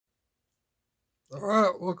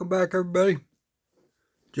Alright, welcome back everybody.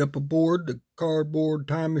 Jump aboard the cardboard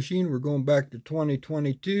time machine. We're going back to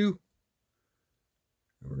 2022.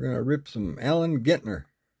 We're going to rip some Allen&Ginter.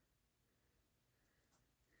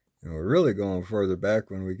 And we're really going further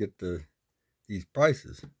back when we get to these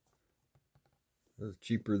prices. It's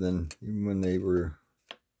cheaper than even when they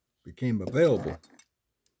became available.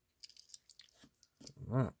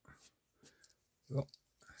 Alright. Well,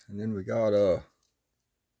 and then we got the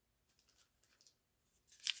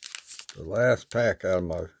last pack out of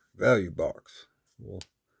my value box. We'll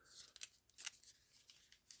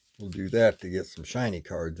do that to get some shiny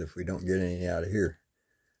cards if we don't get any out of here,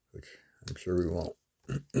 which I'm sure we won't,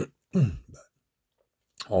 but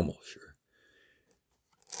almost sure.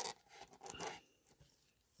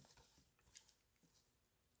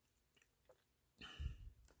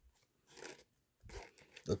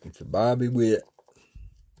 Looking for Bobby Witt.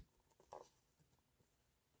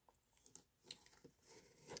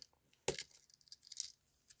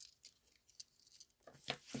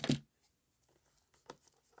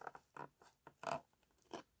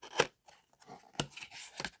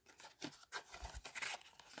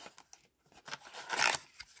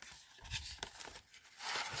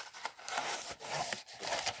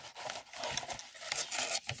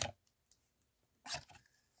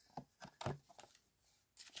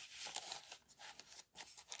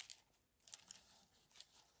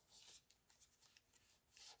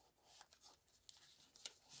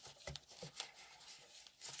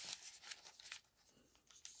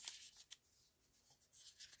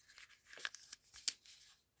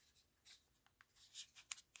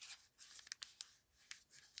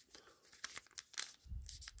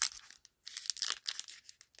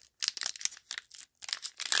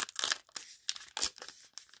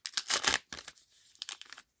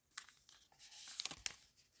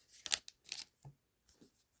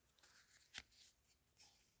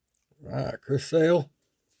 Right, Chris Sale.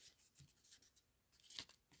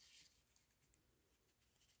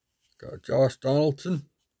 Got Josh Donaldson.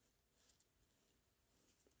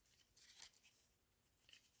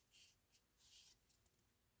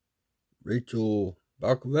 Rachel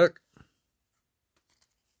Balkovec.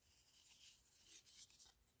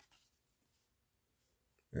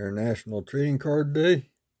 International Trading Card Day.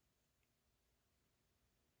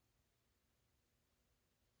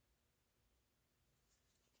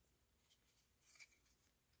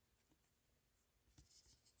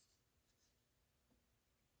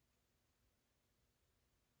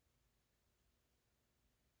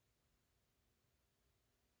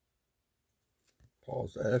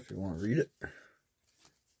 Pause that if you want to read it.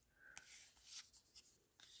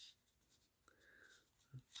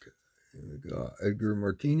 Okay, here we got Edgar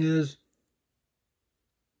Martinez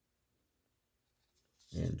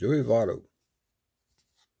and Joey Votto.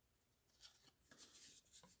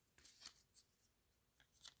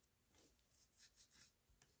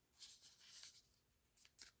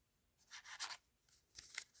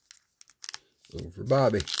 Looking for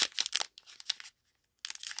Bobby.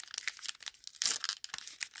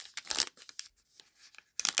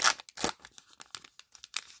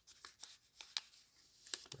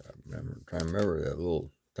 Trying to remember that little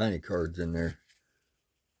tiny cards in there.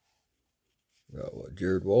 Got what?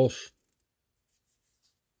 Jared Walsh.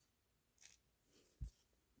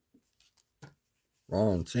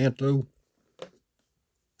 Ron Santo.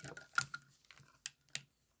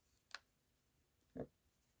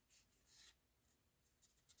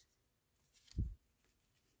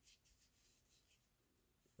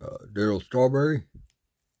 Daryl Strawberry.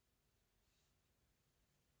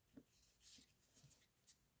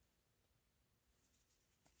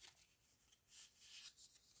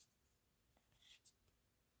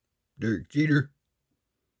 Derek Jeter.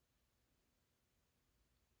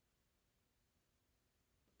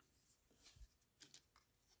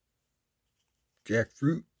 Jack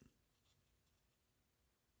Fruit.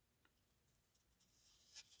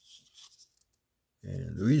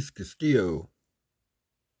 And Luis Castillo.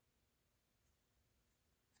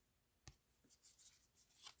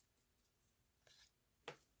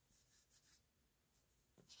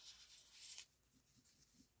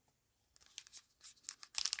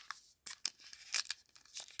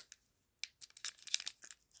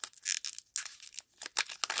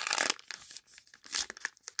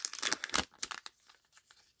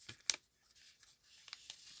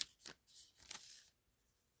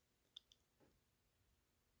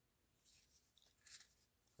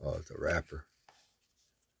 Oh, it's a wrapper.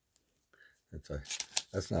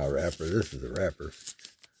 That's not a wrapper. This is a wrapper.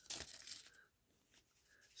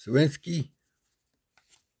 Sawinski.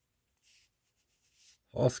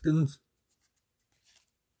 Hoskins.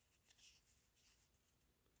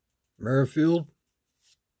 Merrifield.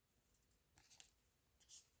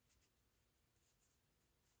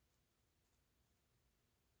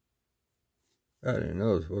 I didn't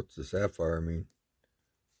know. What's the sapphire mean?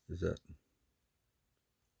 Is that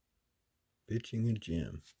pitching a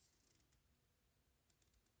gem?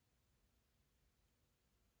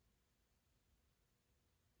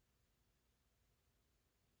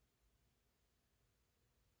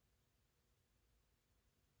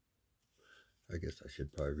 I guess I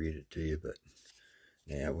should probably read it to you, but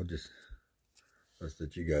yeah, we'll just let's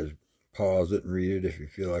let you guys pause it and read it if you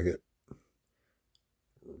feel like it.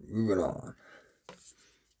 Moving on.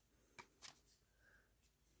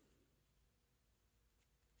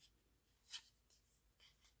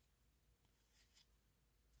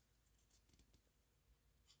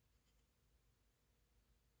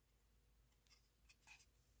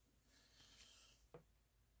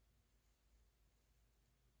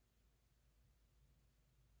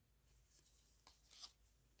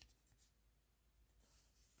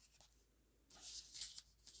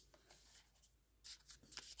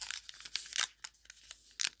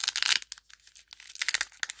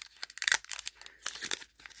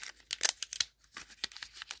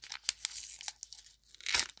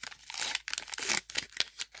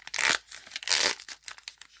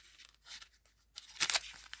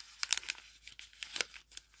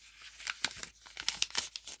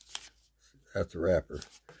 That's a wrapper.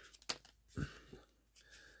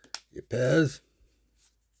 Ypez.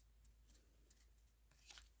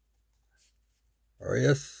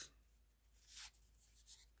 RS.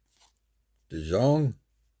 DeJong.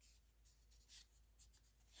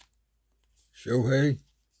 Shohei.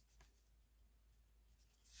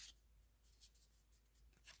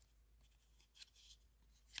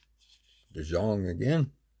 DeJong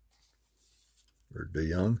again. Or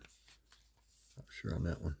DeYoung. Not sure on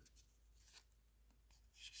that one.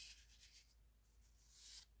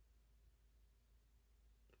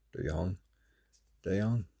 DeYoung.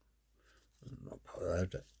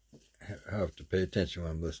 I have to pay attention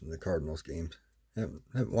when I'm listening to the Cardinals games.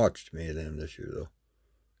 Haven't watched many of them this year though.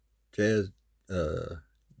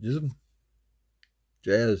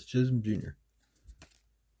 Jazz Chisholm Jr.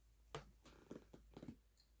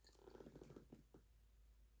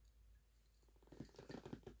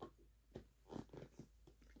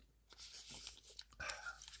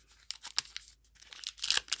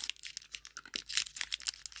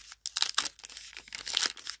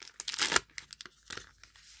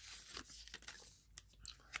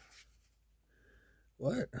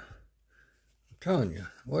 What? I'm telling you,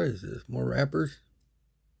 what is this? More wrappers?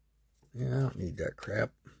 Yeah, I don't need that crap.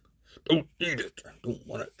 Don't need it. I don't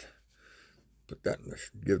want it. Put that in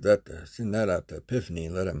the, send that out to Epiphany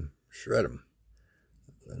and let him shred them.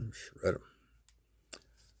 Let him shred them.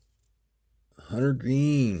 Hunter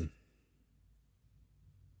Green.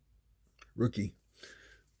 Rookie.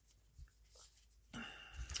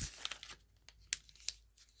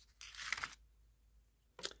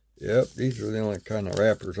 Yep, these are the only kind of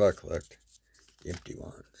wrappers I collect. Empty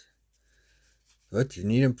ones. But you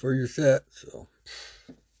need them for your set, so.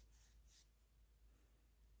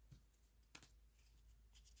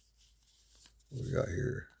 What we got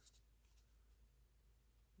here?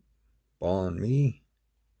 Bon Me.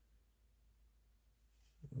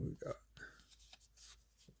 What we got?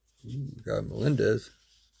 Ooh, we got Melendez.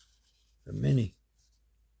 The mini.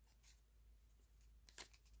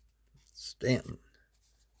 Stanton.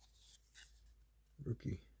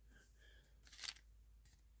 Rookie.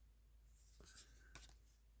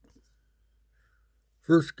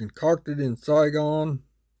 First concocted in Saigon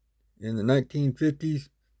in the 1950s,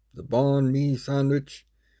 the banh mi sandwich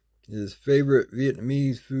is favorite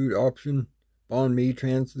Vietnamese food option. Banh mi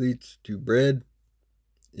translates to bread.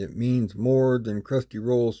 It means more than crusty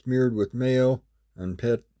roll smeared with mayo and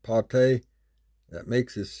pate that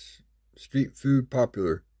makes this street food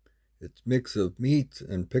popular. Its mix of meats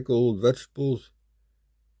and pickled vegetables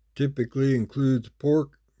typically includes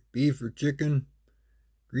pork, beef or chicken,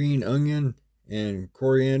 green onion, and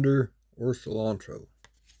coriander or cilantro.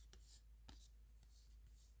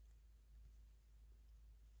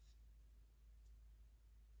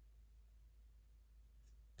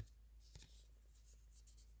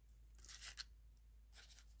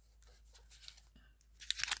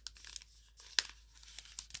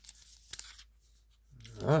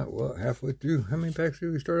 Alright, well, halfway through. How many packs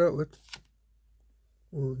did we start out with?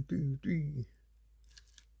 1, 2, 3.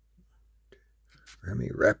 How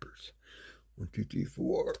many wrappers? 1, 2, 3,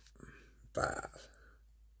 4, 5,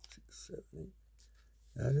 6, 7, 8.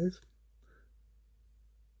 That is.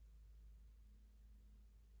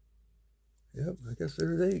 Yep, I guess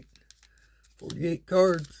there's 8. 48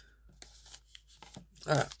 cards.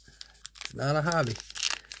 Ah, it's not a hobby.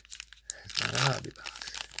 It's not a hobby box.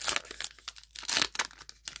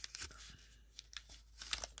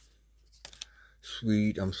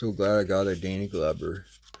 Sweet. I'm so glad I got a Danny Glover.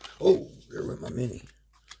 Oh, there went my mini.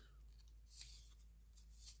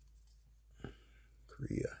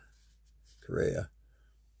 Korea.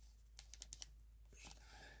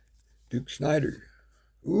 Duke Snyder.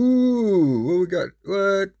 Ooh, what we got?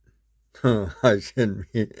 What? I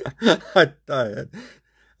shouldn't be. I thought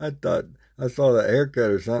I saw the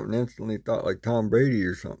haircut or something. Instantly thought like Tom Brady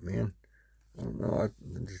or something, man. I don't know. I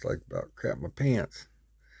just like about crap my pants.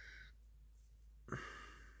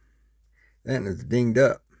 That is dinged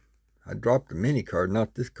up. I dropped the mini card,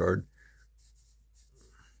 not this card.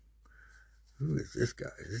 Who is this guy?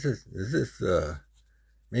 Is this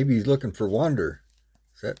maybe he's looking for Wander.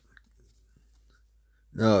 Is that?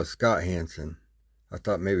 No, Scott Hansen. I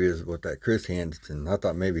thought maybe it was with that Chris Hansen. I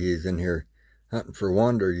thought maybe he's in here hunting for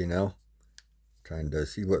Wander, you know. Trying to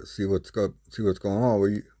see what's going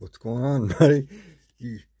on. What's going on, buddy?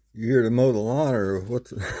 You here to mow the lawn or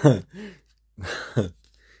what's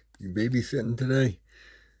you babysitting today?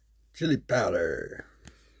 Chili powder.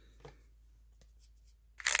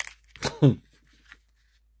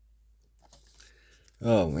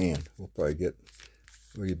 Oh man, we'll probably get.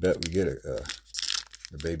 What do you bet we get a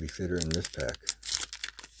babysitter in this pack?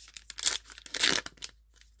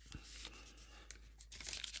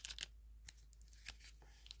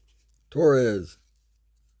 Torres,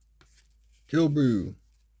 Kilbrew,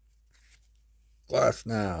 Glass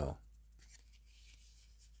Now,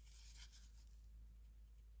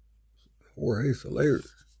 Jorge Soler,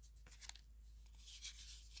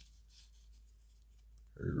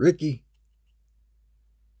 Ricky,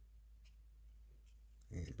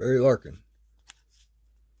 and Barry Larkin.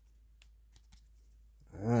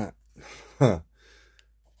 All right. Let's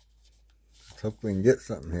hope we can get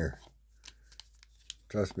something here.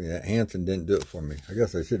 Trust me, that Hansen didn't do it for me. I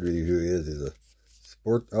guess I should read who he is. He's a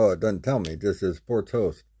sport. Oh, it doesn't tell me. It just says sports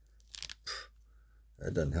host.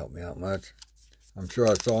 That doesn't help me out much. I'm sure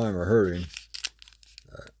I saw him or heard him.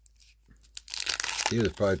 He was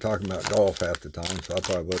probably talking about golf half the time, so I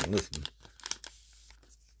probably wasn't listening.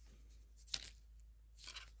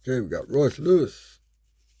 Okay, we got Royce Lewis,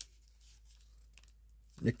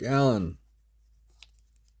 Nick Allen,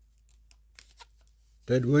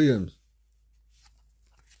 Ted Williams,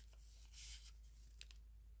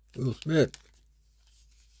 Will Smith,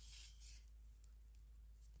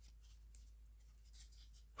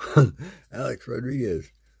 Alex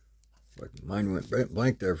Rodriguez. Like mine went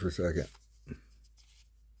blank there for a second.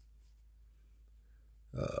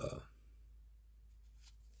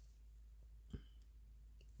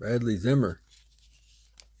 Bradley Zimmer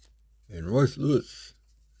and Royce Lewis.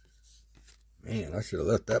 Man, I should have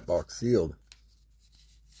left that box sealed.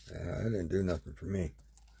 Yeah, that didn't do nothing for me.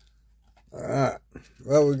 All right.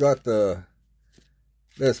 Well, we got the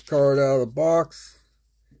best card out of the box.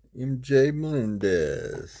 MJ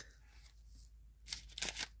Melendez.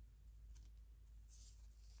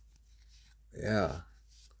 Yeah.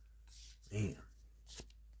 Man.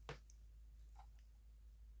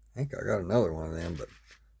 I think I got another one of them, but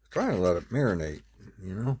I'm trying to let it marinate,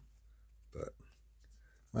 you know. But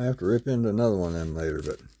I might have to rip into another one of them later.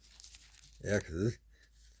 But yeah, because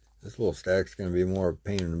this little stack's going to be more of a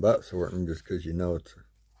pain in the butt sorting just because you know it's,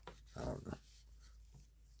 I don't know.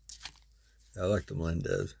 I like the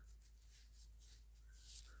Melendez.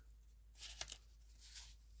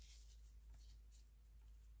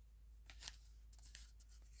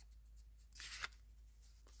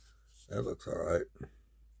 That looks all right.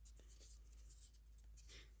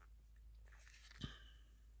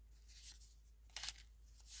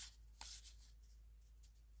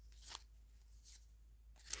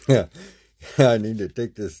 Yeah, I need to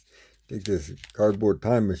take this cardboard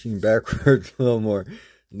time machine backwards a little more.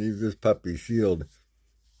 Leave this puppy sealed.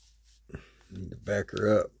 Need to back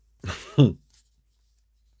her up.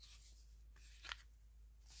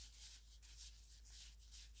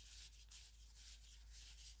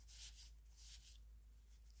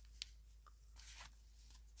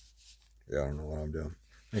 Yeah, I don't know what I'm doing.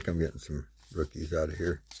 I think I'm getting some rookies out of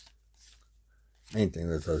here. Main thing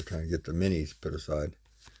was I was trying to get the minis put aside.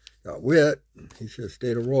 Got Witt. He should have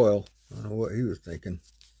stayed a Royal. I don't know what he was thinking.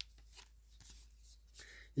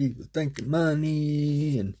 He was thinking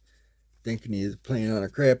money and thinking he was playing on a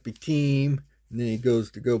crappy team. And then he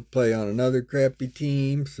goes to go play on another crappy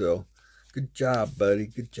team. So, good job, buddy.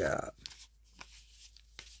 Good job.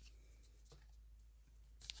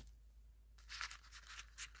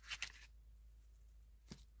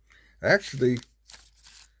 Actually,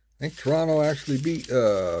 think Toronto actually beat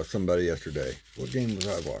somebody yesterday. What game was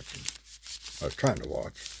I watching? I was trying to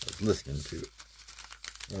watch. I was listening to it.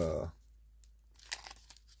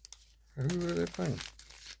 Who were they playing?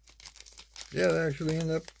 Yeah, they actually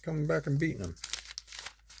ended up coming back and beating them.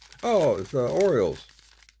 Oh, it's Orioles.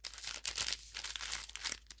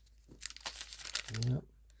 Yep.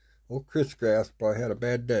 Old Chris Grass probably had a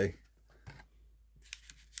bad day.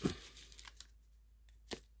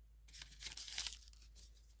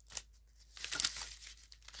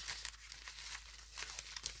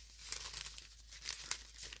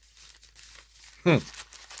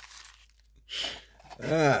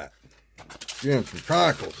 Alright. Getting some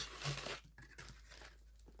Chronicles.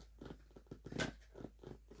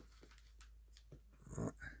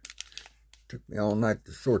 Took me all night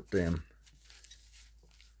to sort them.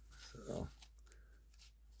 So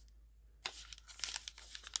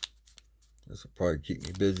this will probably keep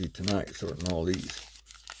me busy tonight sorting all these.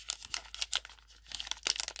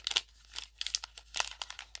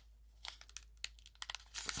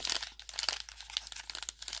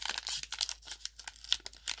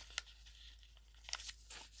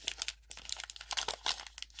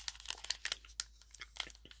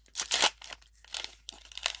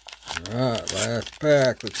 Alright, last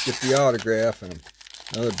pack. Let's get the autograph, and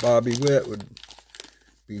another Bobby Witt would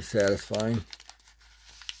be satisfying.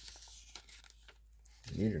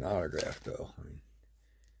 You need an autograph, though. I mean,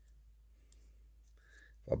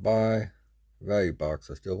 if I buy a value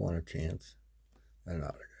box, I still want a chance at an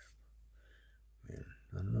autograph. Man,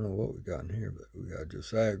 I don't know what we got in here, but we got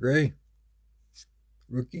Josiah Gray,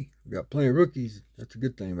 rookie. We got plenty of rookies. That's a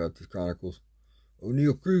good thing about this Chronicles.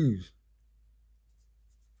 O'Neal Cruz.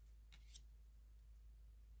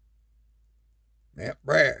 Matt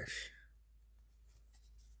Brash.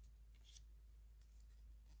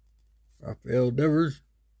 Rafael Devers.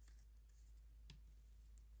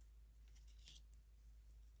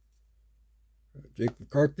 Jake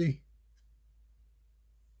McCarthy.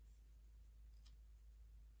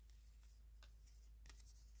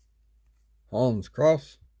 Hans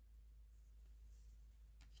Cross.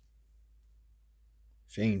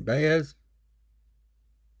 Shane Baz.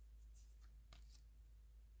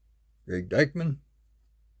 Greg Dykman.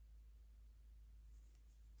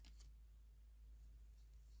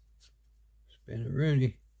 Spinner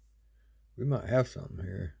Rooney. We might have something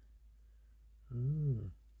here.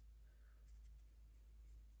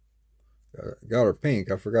 Got her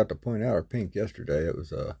pink. I forgot to point out her pink yesterday. It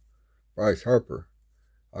was Bryce Harper.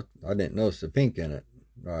 I didn't notice the pink in it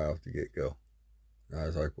right off the get-go. I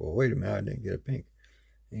was like, well, wait a minute, I didn't get a pink.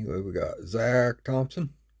 Anyway, we got Zach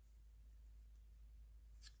Thompson.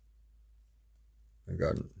 I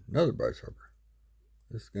got another Bryce Harper.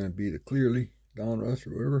 This is going to be the Clearly Don Russ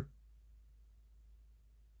or whatever.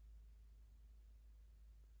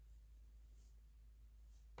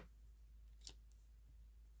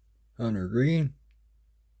 Hunter Green.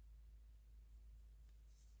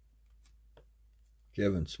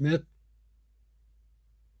 Kevin Smith.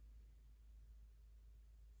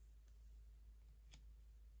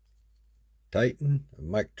 Titan of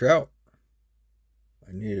Mike Trout.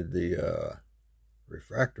 I needed the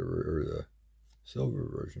refractor or the silver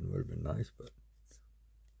version. Would have been nice, but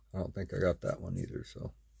I don't think I got that one either,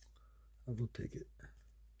 so I will take it.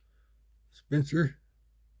 Spencer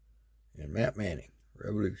and Matt Manning,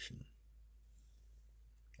 Revolution.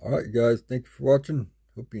 Alright guys, thank you for watching.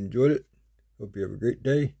 Hope you enjoyed it. Hope you have a great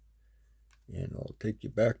day. And I'll take you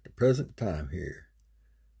back to present time here.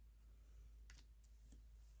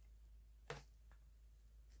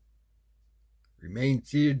 Remain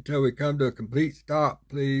seated until we come to a complete stop,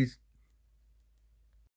 please.